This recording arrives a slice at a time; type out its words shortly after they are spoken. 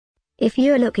If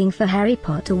you're looking for Harry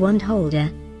Potter wand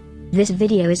holder, this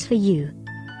video is for you.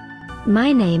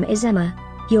 My name is Emma,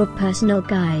 your personal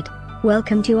guide.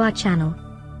 Welcome to our channel.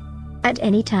 At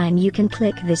any time you can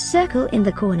click this circle in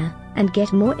the corner, and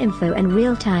get more info and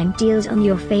real-time deals on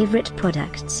your favorite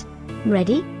products.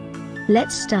 Ready?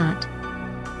 Let's start.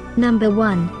 Number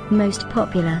 1, Most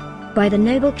Popular, by the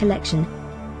Noble Collection.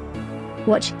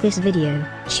 Watch this video,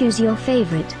 choose your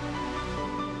favorite.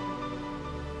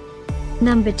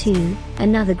 Number 2,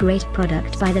 another great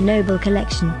product by the Noble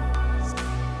Collection.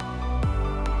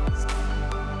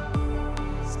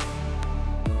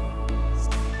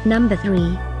 Number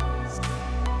 3.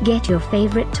 Get your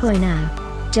favorite toy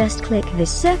now. Just click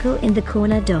this circle in the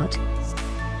corner dot.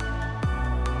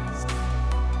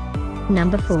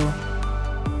 Number 4.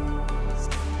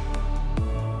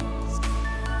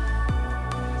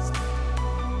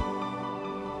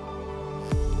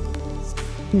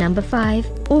 Number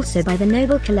 5, also by the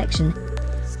Noble Collection.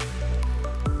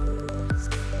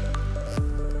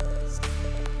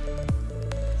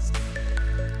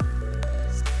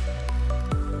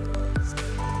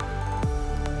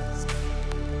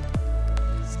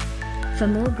 For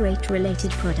more great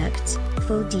related products,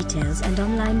 full details and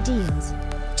online deals,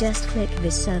 just click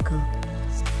this circle.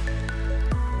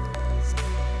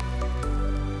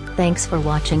 Thanks for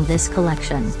watching this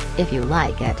collection. If you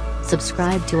like it,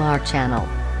 subscribe to our channel.